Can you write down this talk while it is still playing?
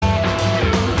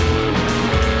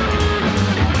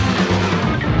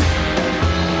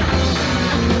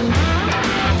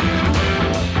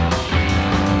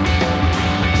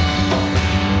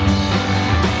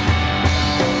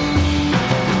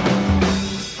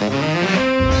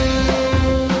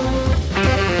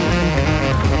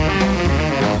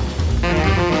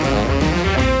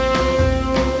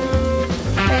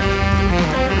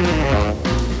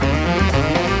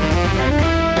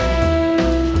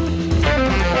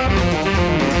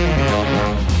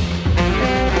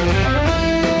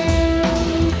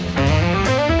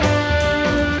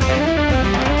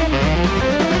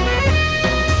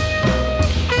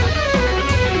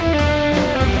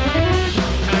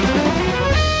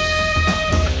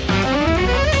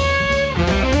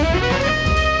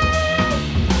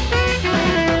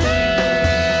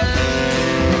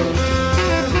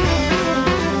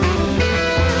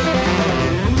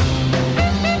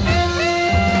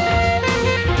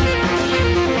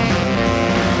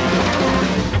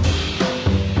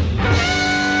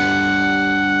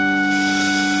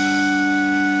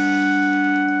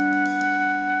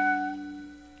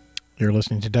You're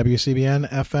listening to WCBN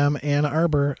FM Ann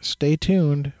Arbor. Stay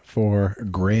tuned for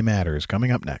Gray Matters coming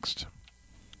up next.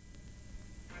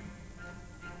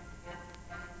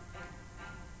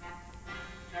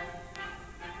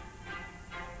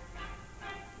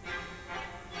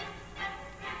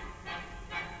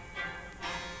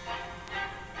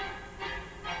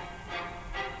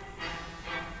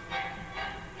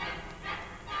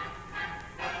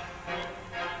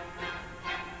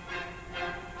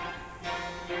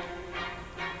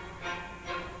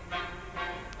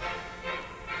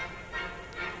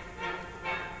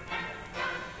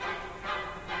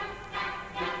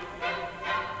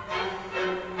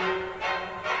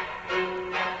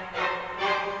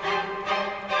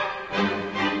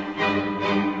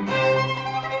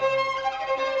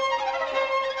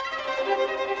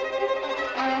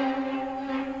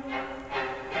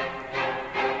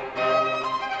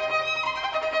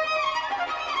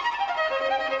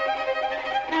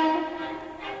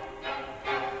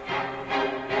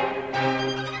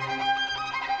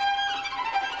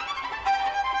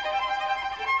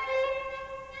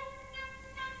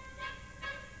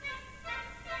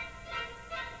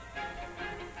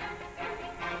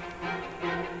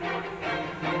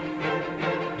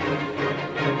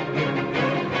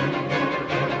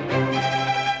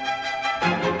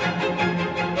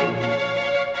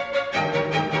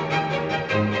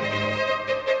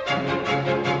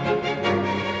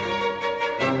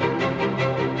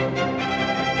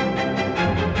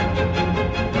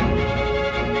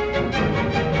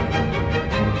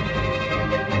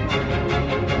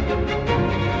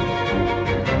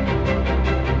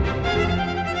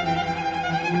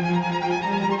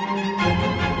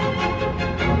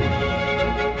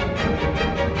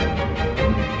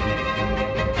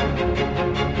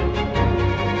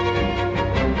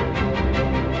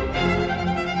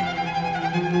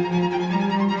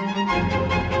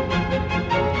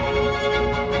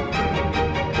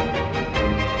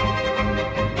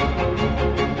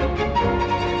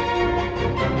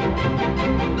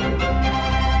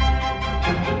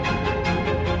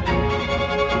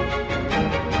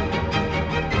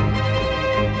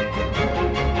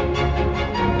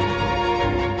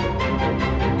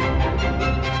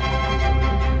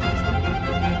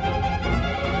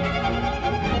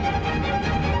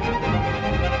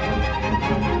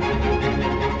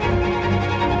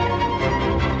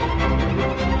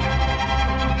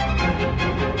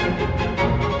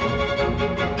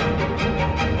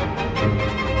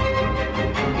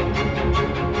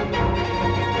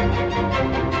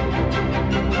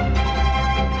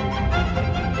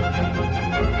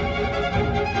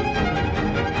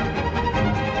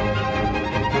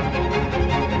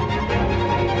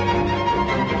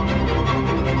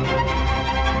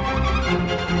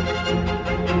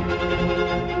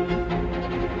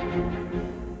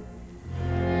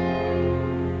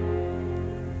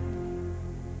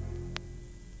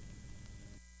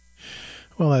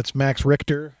 Well, that's Max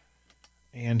Richter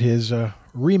and his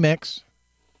remix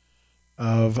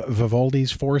of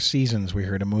Vivaldi's Four Seasons. We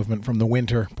heard a movement from the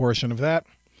winter portion of that,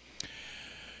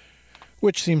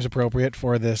 which seems appropriate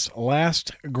for this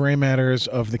last Gray Matters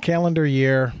of the calendar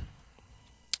year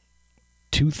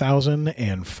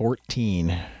 2014.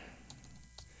 And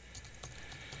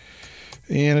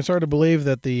it's hard to believe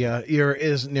that the year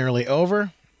is nearly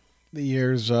over. The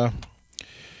years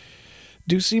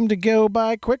do seem to go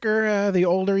by quicker the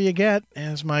older you get,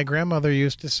 as my grandmother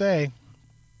used to say.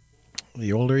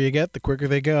 The older you get, the quicker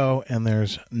they go, and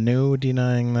there's no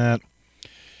denying that.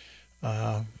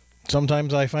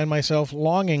 Sometimes I find myself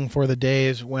longing for the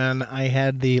days when I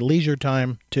had the leisure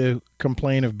time to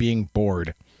complain of being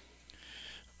bored.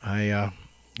 I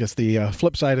guess the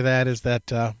flip side of that is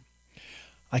that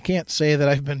I can't say that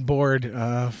I've been bored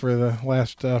for the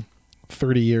last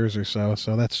 30 years or so,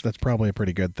 so that's probably a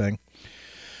pretty good thing.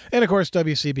 And, of course,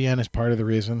 WCBN is part of the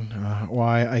reason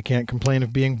why I can't complain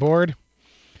of being bored,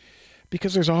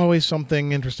 because there's always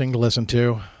something interesting to listen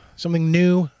to, something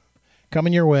new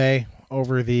coming your way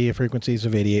over the frequencies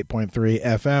of 88.3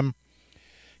 FM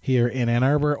here in Ann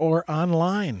Arbor or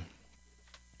online.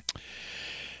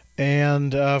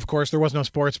 And, of course, there was no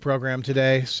sports program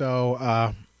today,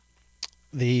 so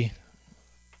the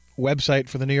website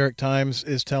for the New York Times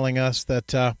is telling us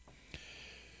that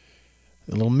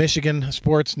a little Michigan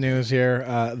sports news here,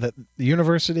 that the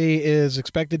university is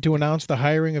expected to announce the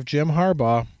hiring of Jim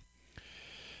Harbaugh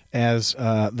as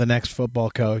the next football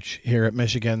coach here at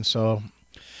Michigan, so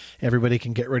everybody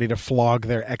can get ready to flog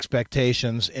their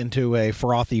expectations into a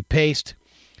frothy paste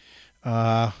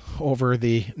over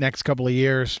the next couple of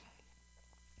years.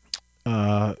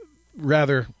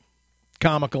 Rather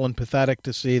comical and pathetic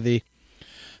to see the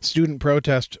student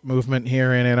protest movement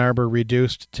here in Ann Arbor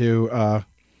reduced to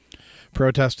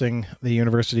protesting the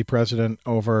university president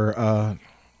over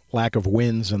lack of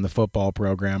wins in the football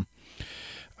program.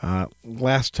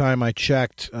 Last time I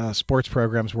checked, sports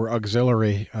programs were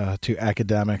auxiliary to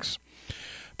academics.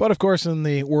 But, of course, in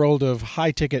the world of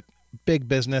high-ticket big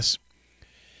business,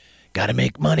 got to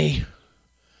make money.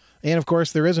 And, of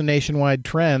course, there is a nationwide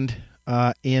trend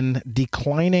in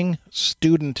declining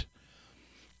student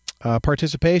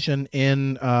participation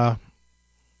in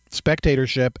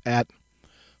spectatorship at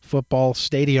football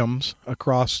stadiums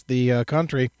across the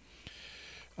country.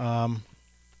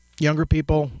 Younger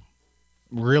people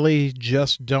really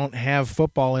just don't have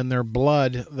football in their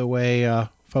blood the way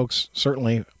folks,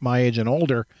 certainly my age and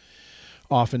older,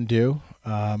 often do.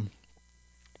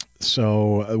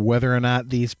 So whether or not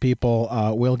these people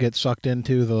will get sucked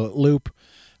into the loop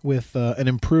with an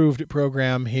improved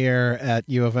program here at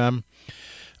U of M,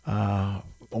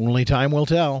 only time will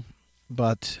tell.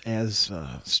 But as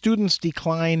students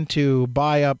decline to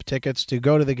buy up tickets to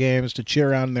go to the games, to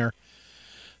cheer on their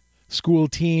school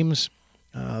teams,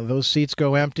 those seats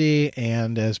go empty,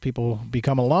 and as people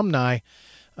become alumni,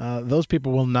 those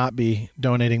people will not be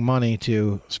donating money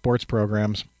to sports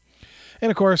programs. And,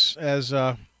 of course, as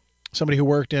somebody who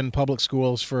worked in public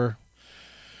schools for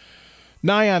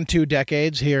nigh on 2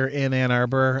 decades here in Ann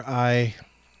Arbor, I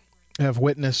have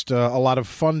witnessed a lot of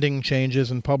funding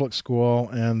changes in public school,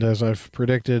 and as I've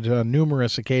predicted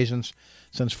numerous occasions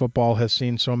since football has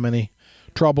seen so many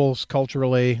troubles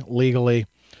culturally, legally,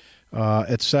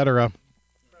 etc.,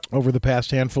 over the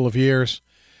past handful of years,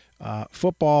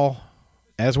 football,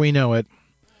 as we know it,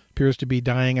 appears to be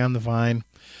dying on the vine.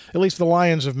 At least the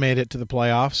Lions have made it to the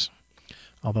playoffs,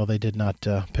 although they did not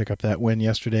pick up that win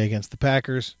yesterday against the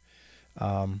Packers.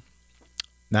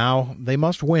 Now they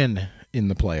must win in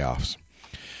the playoffs.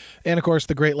 And, of course,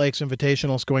 the Great Lakes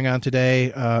Invitational is going on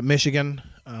today. Michigan,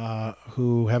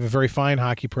 who have a very fine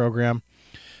hockey program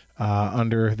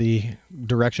under the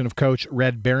direction of Coach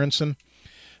Red Berenson,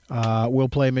 will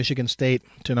play Michigan State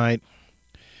tonight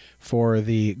for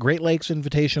the Great Lakes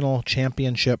Invitational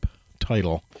Championship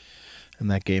title. And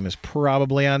that game is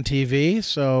probably on TV,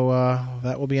 so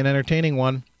that will be an entertaining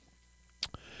one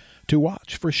to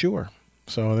watch for sure.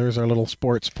 So there's our little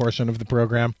sports portion of the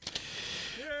program.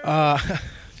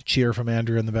 Cheer from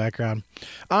Andrew in the background.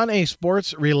 On a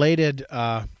sports-related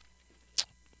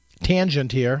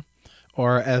tangent here,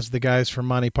 or as the guys from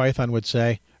Monty Python would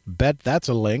say, bet that's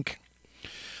a link.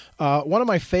 One of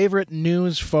my favorite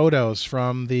news photos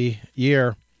from the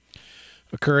year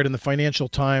occurred in the Financial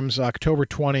Times, October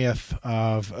 20th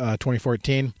of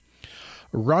 2014.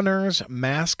 Runners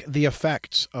mask the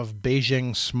effects of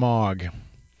Beijing smog.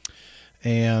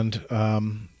 And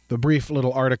the brief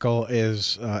little article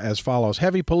is as follows.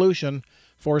 Heavy pollution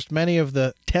forced many of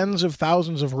the tens of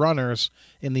thousands of runners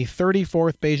in the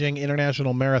 34th Beijing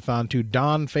International Marathon to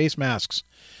don face masks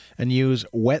and use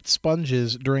wet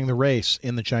sponges during the race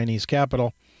in the Chinese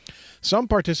capital. Some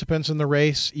participants in the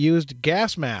race used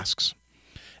gas masks,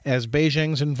 as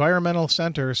Beijing's environmental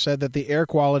center said that the air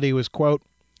quality was, quote,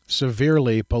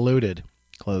 severely polluted,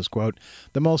 close quote,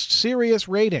 the most serious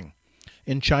rating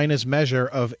in China's measure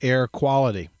of air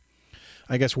quality.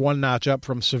 I guess one notch up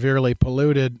from severely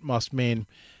polluted must mean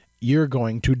you're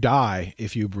going to die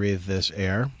if you breathe this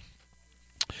air.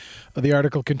 The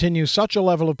article continues, such a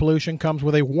level of pollution comes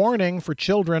with a warning for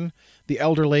children, the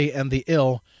elderly, and the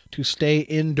ill to stay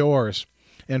indoors,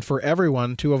 and for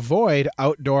everyone to avoid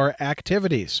outdoor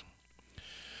activities.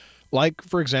 Like,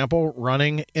 for example,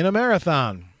 running in a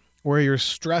marathon, where you're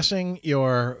stressing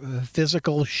your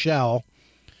physical shell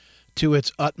to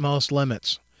its utmost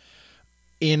limits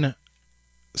in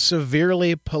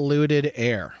severely polluted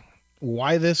air.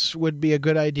 Why this would be a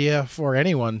good idea for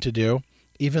anyone to do,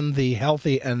 even the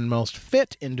healthy and most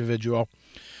fit individual,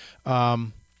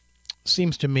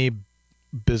 seems to me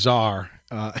bizarre,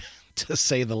 to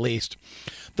say the least.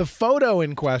 The photo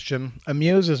in question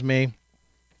amuses me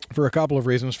for a couple of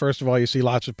reasons. First of all, you see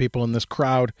lots of people in this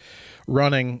crowd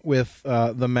running with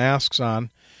the masks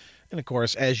on. And, of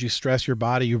course, as you stress your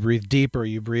body, you breathe deeper,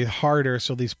 you breathe harder,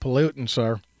 so these pollutants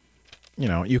are,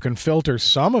 you can filter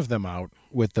some of them out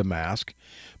with the mask,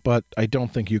 but I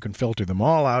don't think you can filter them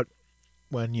all out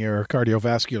when your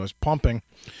cardiovascular is pumping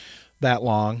that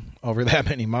long, over that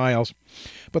many miles.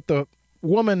 But the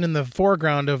woman in the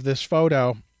foreground of this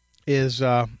photo is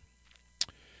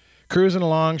cruising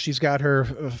along. She's got her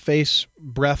face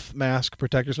breath mask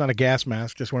protector. It's not a gas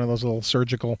mask, just one of those little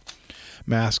surgical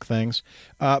mask things.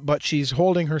 But she's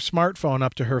holding her smartphone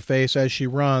up to her face as she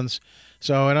runs.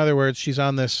 So, in other words, she's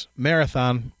on this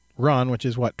marathon run, which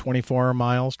is 24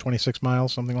 miles, 26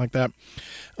 miles, something like that.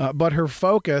 But her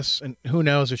focus, and who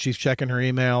knows if she's checking her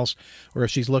emails or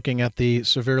if she's looking at the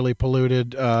severely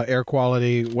polluted air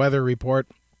quality weather report.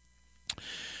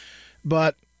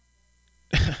 But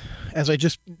as I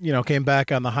just, came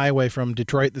back on the highway from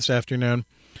Detroit this afternoon,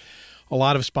 a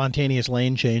lot of spontaneous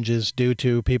lane changes due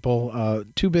to people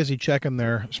too busy checking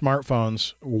their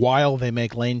smartphones while they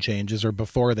make lane changes or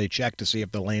before they check to see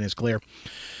if the lane is clear.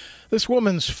 This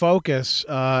woman's focus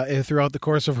throughout the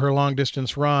course of her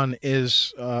long-distance run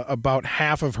is about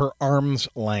half of her arm's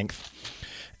length.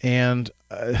 And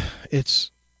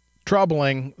it's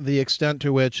troubling the extent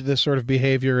to which this sort of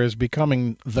behavior is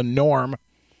becoming the norm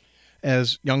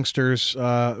as youngsters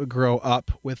grow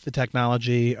up with the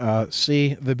technology,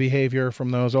 see the behavior from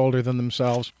those older than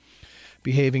themselves,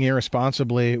 behaving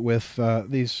irresponsibly with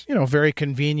these, very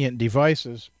convenient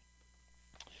devices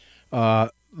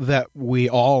that we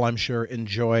all, I'm sure,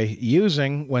 enjoy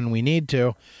using when we need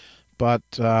to. But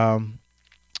I'm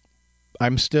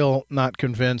still not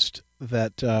convinced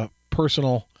that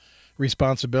personal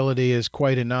responsibility is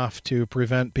quite enough to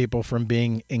prevent people from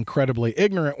being incredibly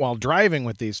ignorant while driving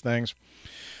with these things.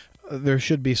 There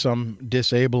should be some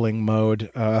disabling mode.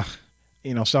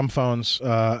 Some phones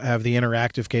have the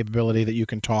interactive capability that you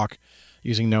can talk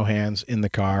using no hands in the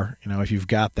car. If you've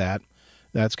got that,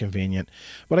 that's convenient.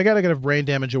 But I got to give a brain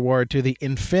damage award to the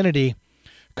Infinity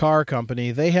car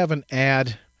company. They have an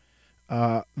ad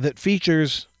that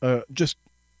features just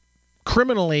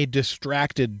criminally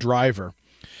distracted driver.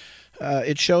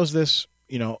 It shows this,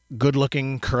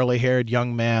 good-looking, curly-haired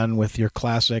young man with your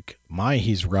classic,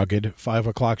 he's rugged, 5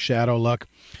 o'clock shadow look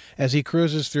as he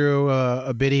cruises through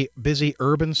a busy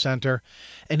urban center,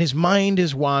 and his mind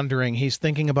is wandering. He's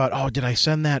thinking about, did I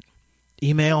send that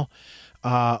email?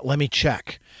 Let me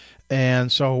check.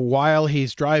 And so while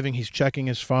he's driving, he's checking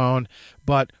his phone.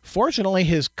 But fortunately,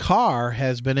 his car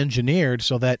has been engineered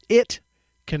so that it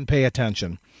can pay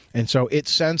attention. And so it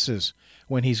senses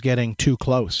when he's getting too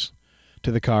close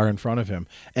to the car in front of him.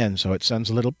 And so it sends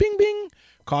a little bing, bing,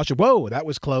 caution. Whoa, that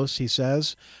was close, he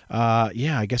says.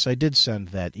 I guess I did send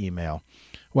that email.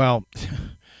 Well,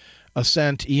 a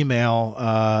sent email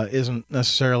isn't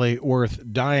necessarily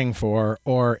worth dying for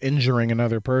or injuring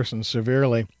another person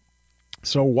severely.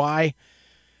 So why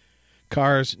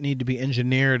cars need to be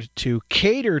engineered to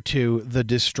cater to the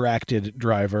distracted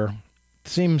driver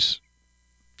seems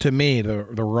to me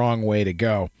the wrong way to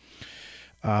go.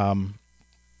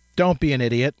 Don't be an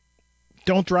idiot.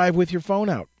 Don't drive with your phone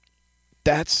out.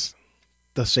 That's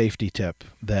the safety tip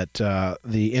that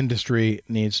the industry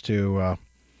needs to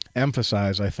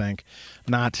emphasize, I think,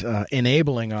 not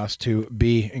enabling us to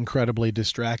be incredibly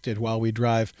distracted while we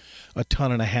drive a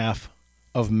ton and a half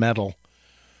of metal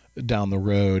down the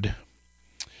road.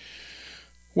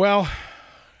 Well,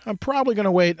 I'm probably going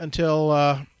to wait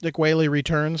until Dick Whaley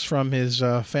returns from his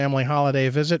family holiday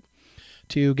visit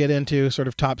to get into sort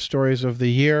of top stories of the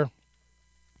year,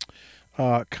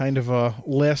 kind of a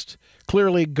list.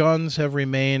 Clearly, guns have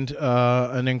remained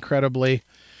an incredibly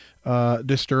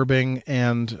disturbing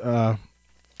and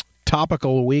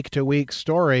topical week-to-week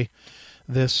story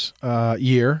this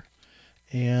year.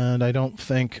 And I don't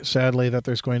think, sadly, that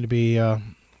there's going to be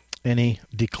any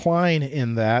decline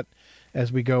in that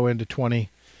as we go into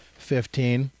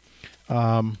 2015.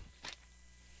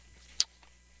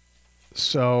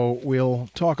 So we'll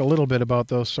talk a little bit about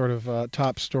those sort of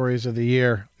top stories of the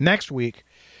year next week,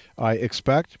 I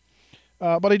expect.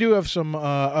 But I do have some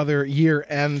other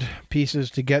year-end pieces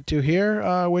to get to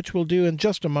here, which we'll do in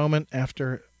just a moment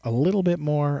after a little bit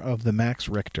more of the Max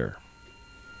Richter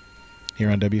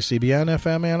here on WCBN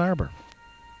FM Ann Arbor.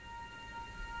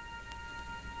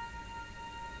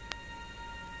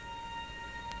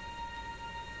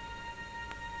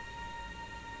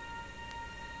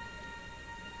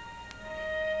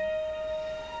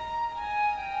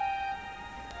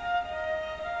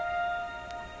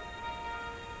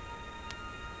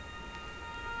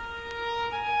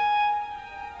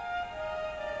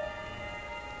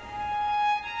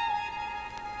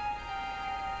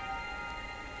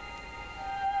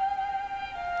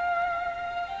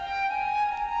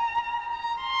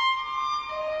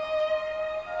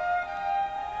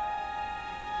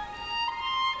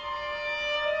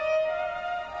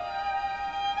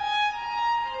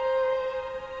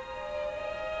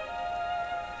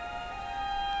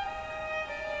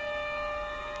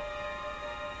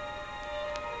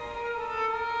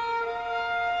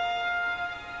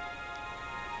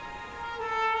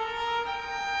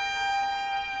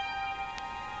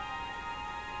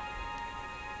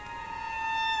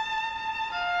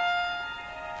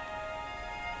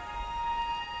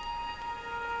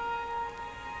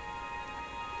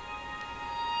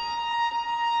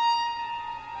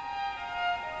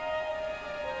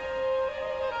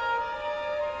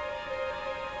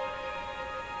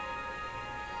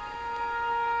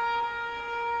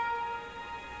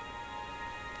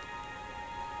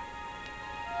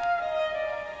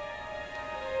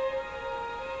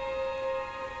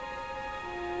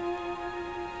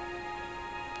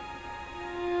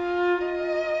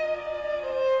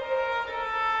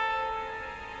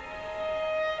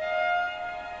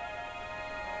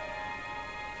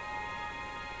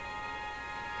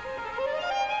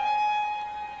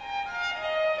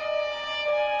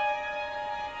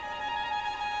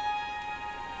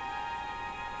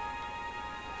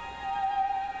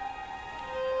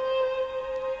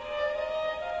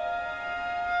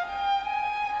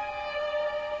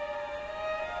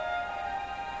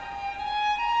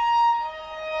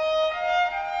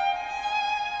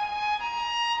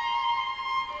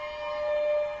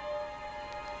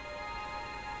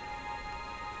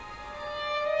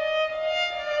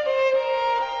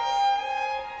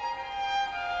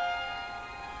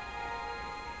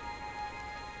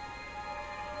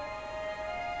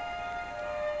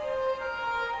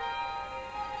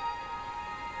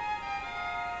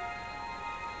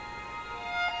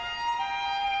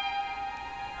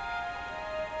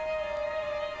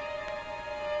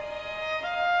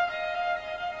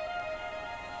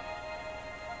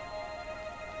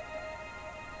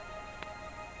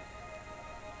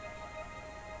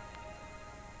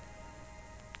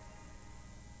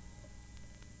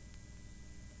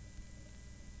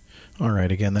 All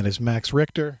right, again, that is Max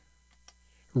Richter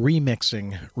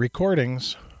remixing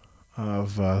recordings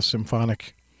of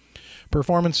symphonic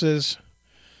performances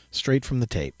straight from the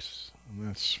tapes. And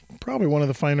that's probably one of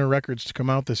the finer records to come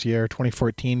out this year,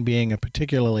 2014 being a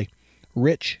particularly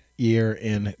rich year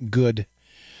in good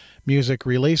music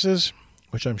releases,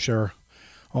 which I'm sure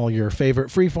all your favorite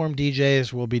freeform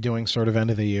DJs will be doing sort of end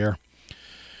of the year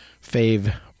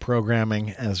fave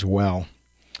programming as well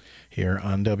here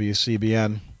on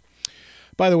WCBN.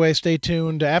 By the way, stay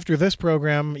tuned. After this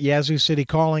program, Yazoo City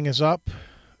Calling is up,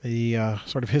 the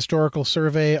sort of historical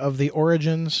survey of the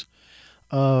origins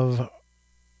of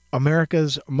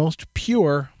America's most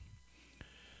pure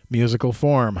musical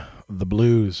form, the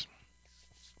blues.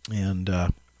 And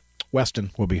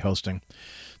Weston will be hosting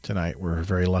tonight. We're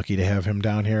very lucky to have him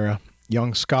down here, a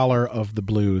young scholar of the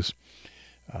blues.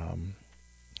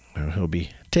 He'll be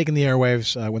taking the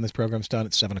airwaves when this program's done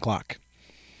at 7 o'clock.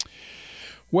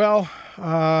 Well,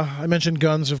 I mentioned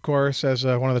guns, of course, as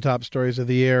one of the top stories of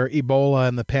the year. Ebola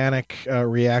and the panic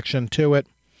reaction to it.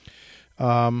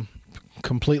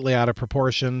 Completely out of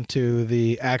proportion to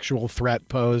the actual threat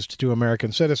posed to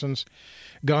American citizens.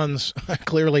 Guns,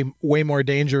 clearly way more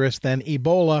dangerous than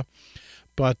Ebola,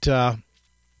 but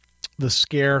the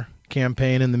scare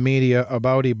campaign in the media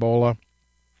about Ebola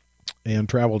and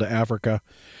travel to Africa,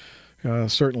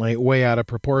 certainly way out of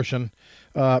proportion.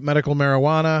 Medical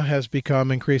marijuana has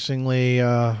become increasingly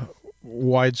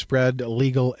widespread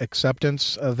legal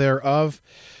acceptance thereof.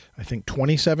 I think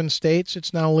 27 states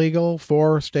it's now legal.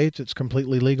 4 states it's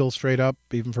completely legal straight up,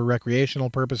 even for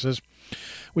recreational purposes,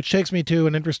 which takes me to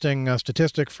an interesting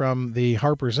statistic from the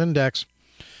Harper's Index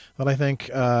that I think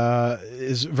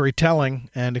is very telling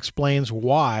and explains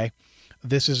why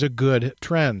this is a good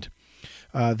trend.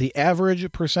 The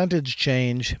average percentage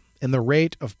change in the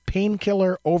rate of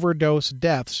painkiller overdose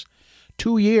deaths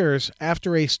 2 years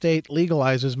after a state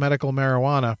legalizes medical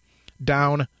marijuana,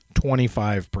 down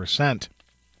 25%.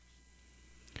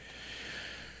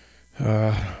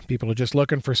 People are just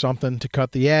looking for something to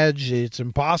cut the edge. It's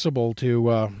impossible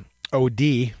to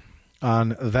OD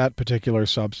on that particular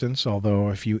substance, although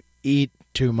if you eat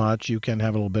too much, you can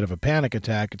have a little bit of a panic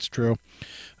attack. It's true.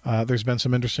 There's been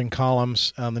some interesting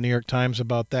columns on the New York Times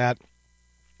about that.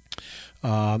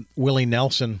 Willie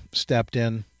Nelson stepped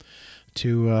in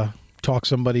to talk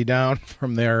somebody down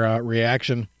from their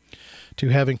reaction to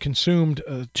having consumed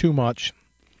too much.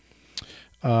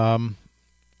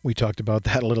 We talked about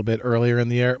that a little bit earlier in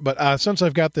the year. But since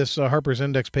I've got this Harper's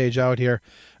Index page out here,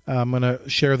 I'm going to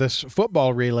share this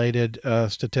football-related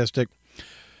statistic.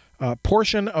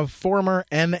 Portion of former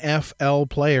NFL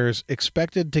players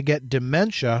expected to get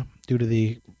dementia due to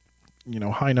the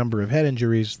high number of head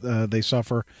injuries they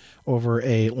suffer over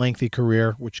a lengthy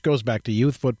career, which goes back to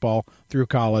youth football through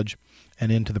college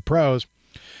and into the pros.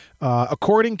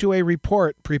 According to a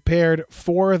report prepared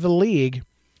for the league,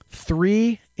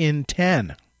 3 in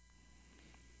 10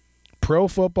 pro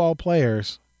football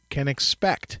players can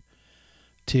expect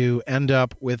to end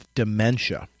up with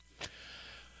dementia.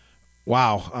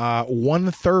 Wow.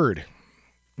 1/3.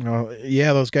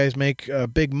 Those guys make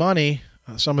big money.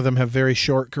 Some of them have very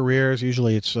short careers.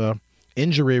 Usually it's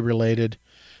injury-related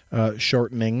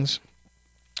shortenings.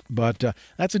 But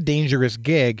that's a dangerous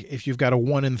gig if you've got a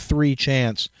 1 in 3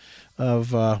 chance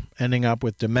of ending up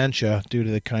with dementia due to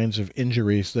the kinds of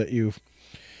injuries that you've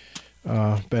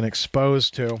been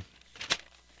exposed to.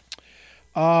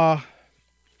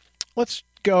 Let's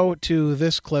go to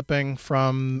this clipping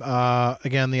from,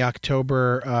 again, the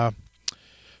October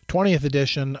 20th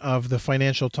edition of the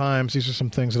Financial Times. These are some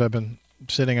things that I've been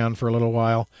sitting on for a little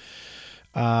while.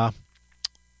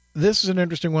 This is an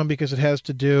interesting one because it has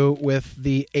to do with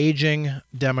the aging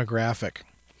demographic.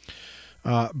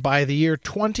 By the year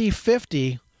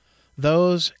 2050,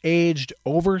 those aged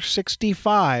over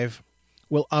 65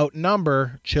 will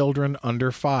outnumber children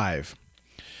under 5.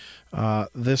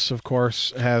 This, of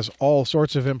course, has all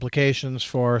sorts of implications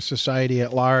for society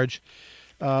at large.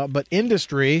 But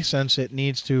industry, since it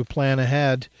needs to plan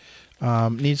ahead,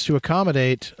 needs to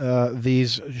accommodate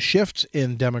these shifts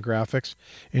in demographics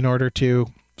in order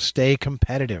to stay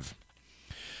competitive.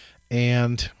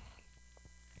 And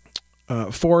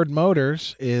Ford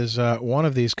Motors is one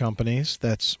of these companies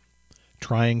that's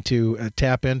trying to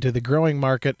tap into the growing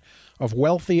market of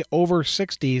wealthy over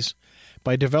 60s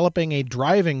by developing a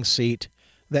driving seat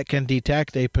that can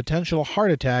detect a potential heart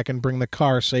attack and bring the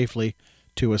car safely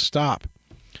to a stop.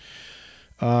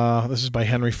 This is by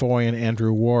Henry Foy and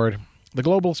Andrew Ward. The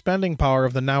global spending power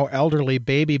of the now elderly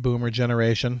baby boomer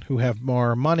generation, who have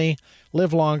more money,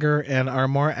 live longer, and are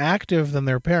more active than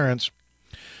their parents,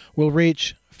 will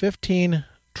reach $15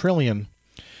 trillion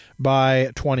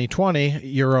By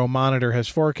 2020, Euromonitor has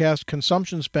forecast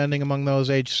consumption spending among those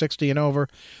aged 60 and over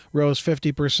rose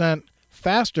 50%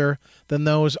 faster than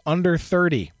those under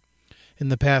 30. In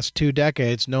the past 2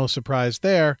 decades, no surprise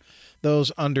there,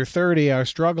 those under 30 are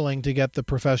struggling to get the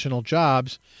professional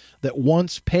jobs that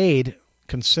once paid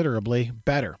considerably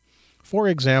better. For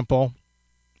example,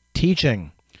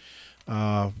 teaching.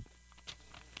 Often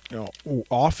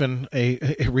a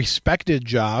respected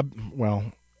job.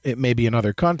 Well, it may be in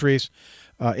other countries.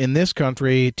 In this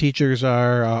country, teachers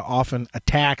are often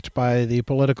attacked by the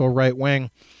political right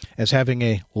wing as having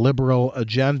a liberal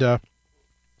agenda.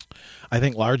 I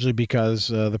think largely because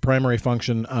the primary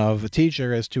function of a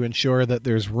teacher is to ensure that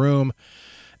there's room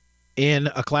in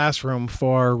a classroom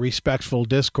for respectful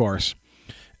discourse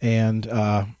and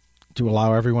to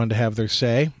allow everyone to have their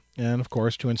say, and, of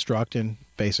course, to instruct in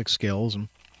basic skills and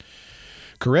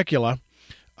curricula,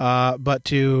 but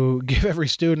to give every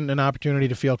student an opportunity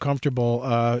to feel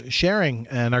comfortable sharing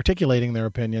and articulating their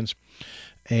opinions.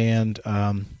 And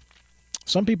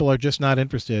some people are just not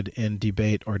interested in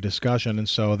debate or discussion, and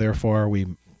so therefore we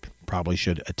probably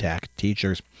should attack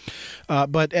teachers.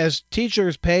 But as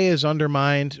teachers' pay is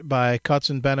undermined by cuts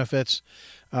in benefits,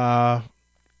 my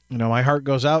heart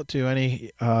goes out to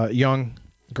any young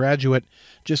graduate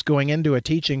just going into a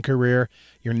teaching career.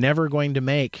 You're never going to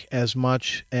make as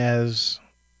much as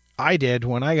I did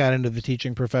when I got into the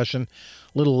teaching profession,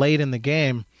 a little late in the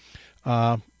game,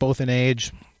 both in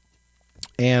age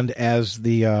and as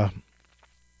the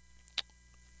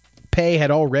pay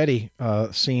had already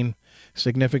seen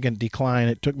significant decline.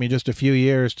 It took me just a few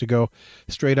years to go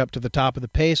straight up to the top of the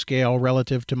pay scale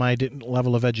relative to my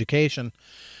level of education.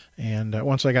 And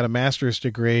once I got a master's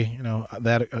degree,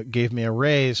 that gave me a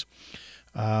raise.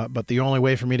 But the only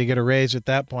way for me to get a raise at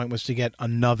that point was to get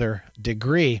another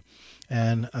degree.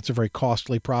 And that's a very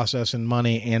costly process in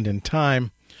money and in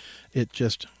time. It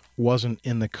just wasn't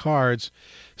in the cards.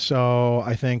 So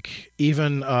I think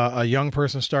even a young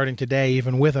person starting today,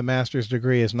 even with a master's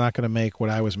degree, is not going to make what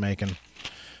I was making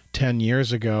 10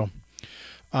 years ago.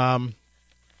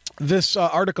 This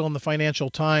article in the Financial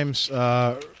Times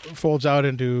folds out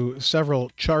into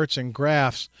several charts and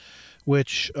graphs,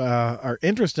 which are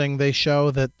interesting. They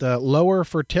show that the lower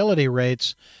fertility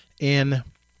rates in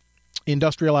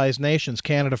industrialized nations,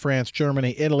 Canada, France,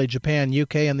 Germany, Italy, Japan,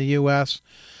 UK, and the U.S.,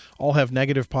 all have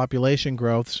negative population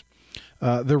growths.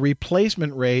 The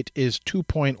replacement rate is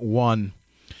 2.1.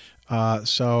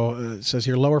 So it says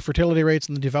here, lower fertility rates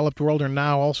in the developed world are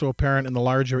now also apparent in the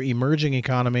larger emerging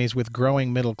economies with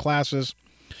growing middle classes.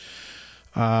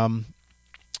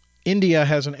 India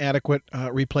has an adequate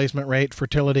replacement rate,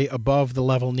 fertility above the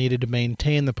level needed to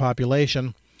maintain the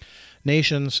population.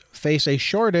 Nations face a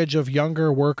shortage of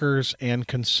younger workers and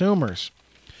consumers.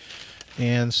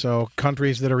 And so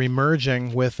countries that are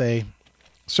emerging with a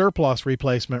surplus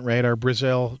replacement rate are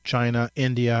Brazil, China,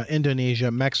 India,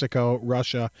 Indonesia, Mexico,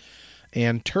 Russia,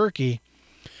 and Turkey.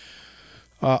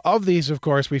 Of these, of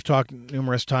course, we've talked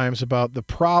numerous times about the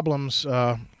problems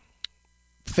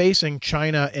facing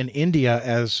China and India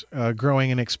as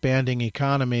growing and expanding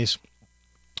economies.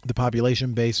 The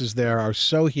population bases there are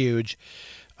so huge,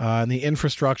 and the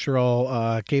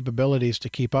infrastructural capabilities to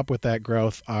keep up with that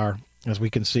growth are, as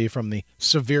we can see from the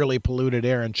severely polluted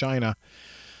air in China,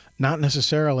 not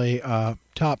necessarily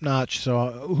top-notch.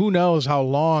 So who knows how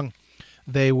long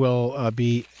they will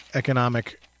be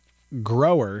economic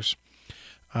growers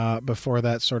before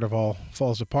that sort of all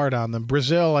falls apart on them.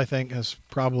 Brazil, I think, has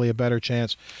probably a better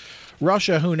chance.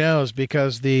 Russia, who knows,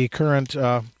 because the current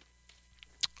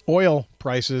oil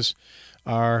prices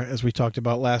are, as we talked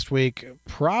about last week,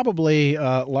 probably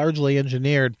largely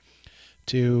engineered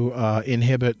to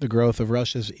inhibit the growth of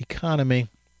Russia's economy.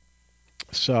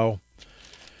 So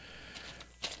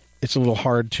it's a little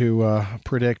hard to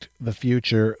predict the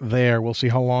future there. We'll see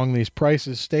how long these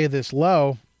prices stay this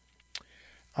low.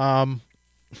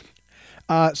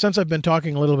 Since I've been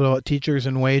talking a little bit about teachers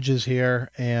and wages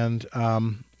here and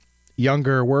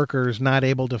younger workers not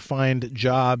able to find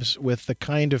jobs with the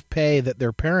kind of pay that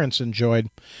their parents enjoyed,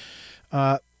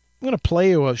 I'm going to play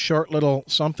you a short little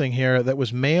something here that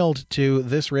was mailed to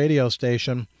this radio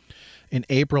station in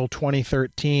April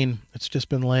 2013. It's just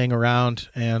been laying around,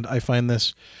 and I find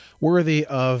this worthy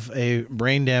of a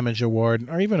brain damage award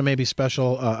or even maybe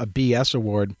special a BS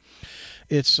award.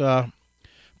 It's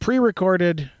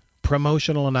pre-recorded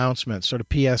promotional announcements, sort of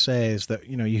PSAs that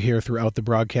you hear throughout the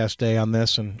broadcast day on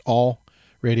this and all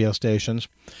radio stations.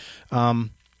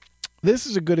 This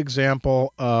is a good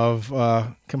example of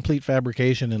complete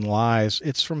fabrication and lies.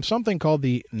 It's from something called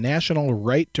the National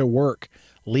Right to Work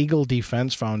Legal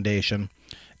Defense Foundation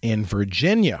in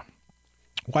Virginia,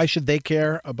 Why should they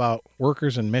care about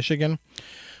workers in Michigan?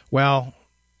 Well,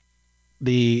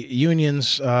 the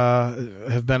unions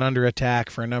have been under attack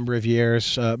for a number of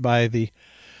years by the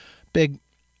big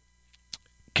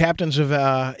captains of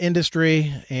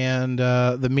industry, and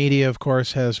the media, of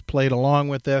course, has played along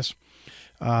with this.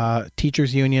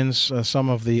 Teachers' unions, some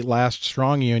of the last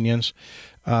strong unions.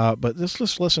 But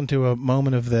let's listen to a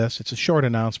moment of this. It's a short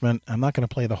announcement. I'm not going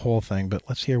to play the whole thing, but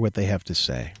let's hear what they have to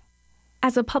say.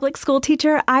 As a public school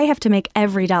teacher, I have to make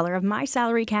every dollar of my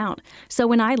salary count. So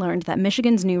when I learned that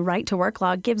Michigan's new right-to-work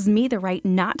law gives me the right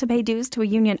not to pay dues to a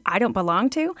union I don't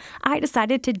belong to, I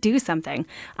decided to do something.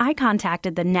 I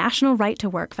contacted the National Right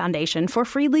to Work Foundation for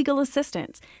free legal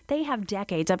assistance. They have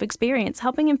decades of experience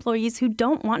helping employees who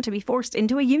don't want to be forced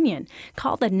into a union.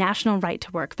 Call the National Right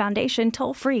to Work Foundation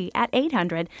toll-free at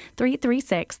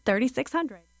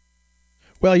 800-336-3600.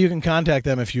 Well, you can contact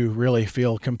them if you really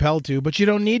feel compelled to, but you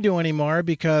don't need to anymore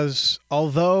because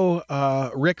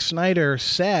although Rick Snyder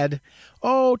said,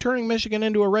 turning Michigan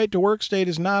into a right-to-work state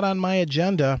is not on my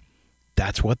agenda,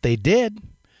 that's what they did.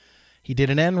 He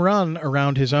did an end run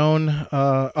around his own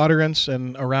utterance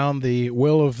and around the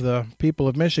will of the people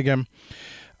of Michigan.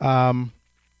 All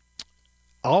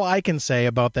I can say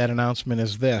about that announcement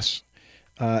is this.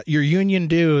 Your union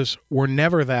dues were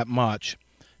never that much.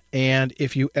 And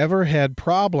if you ever had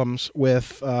problems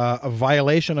with a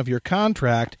violation of your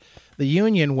contract, the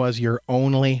union was your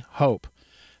only hope.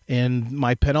 In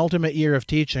my penultimate year of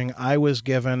teaching, I was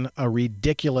given a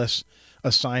ridiculous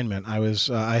assignment.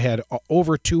 I had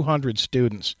over 200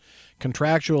 students.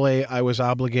 Contractually, I was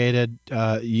obligated,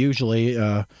 usually,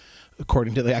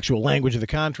 according to the actual language of the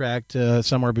contract,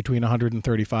 somewhere between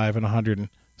 135 and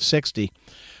 160.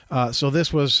 So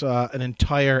this was an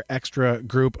entire extra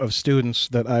group of students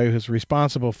that I was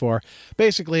responsible for.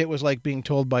 Basically, it was like being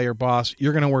told by your boss,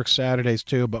 you're going to work Saturdays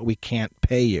too, but we can't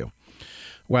pay you.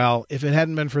 Well, if it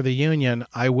hadn't been for the union,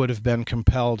 I would have been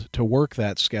compelled to work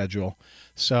that schedule.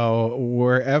 So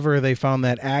wherever they found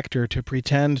that actor to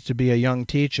pretend to be a young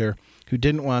teacher who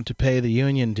didn't want to pay the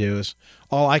union dues,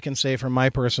 all I can say from my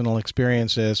personal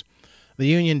experience is the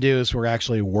union dues were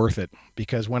actually worth it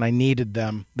because when I needed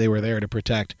them, they were there to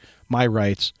protect my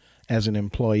rights as an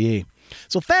employee.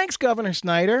 So thanks, Governor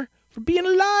Snyder, for being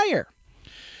a liar.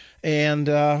 And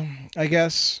I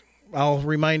guess I'll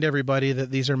remind everybody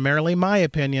that these are merely my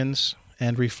opinions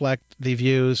and reflect the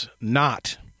views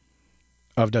not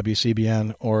of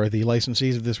WCBN or the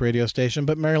licensees of this radio station,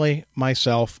 but merely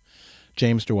myself,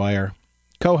 James Dwyer,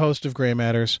 co-host of Gray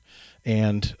Matters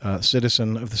and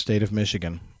citizen of the state of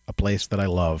Michigan, a place that I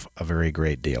love a very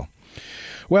great deal.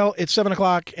 Well, it's 7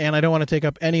 o'clock, and I don't want to take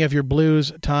up any of your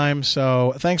blues time,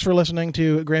 so thanks for listening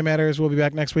to Gray Matters. We'll be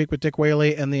back next week with Dick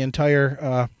Whaley and the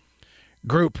entire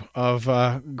group of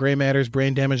Gray Matters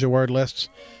Brain Damage Award lists.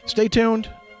 Stay tuned.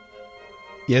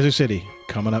 Yazoo City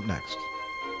coming up next.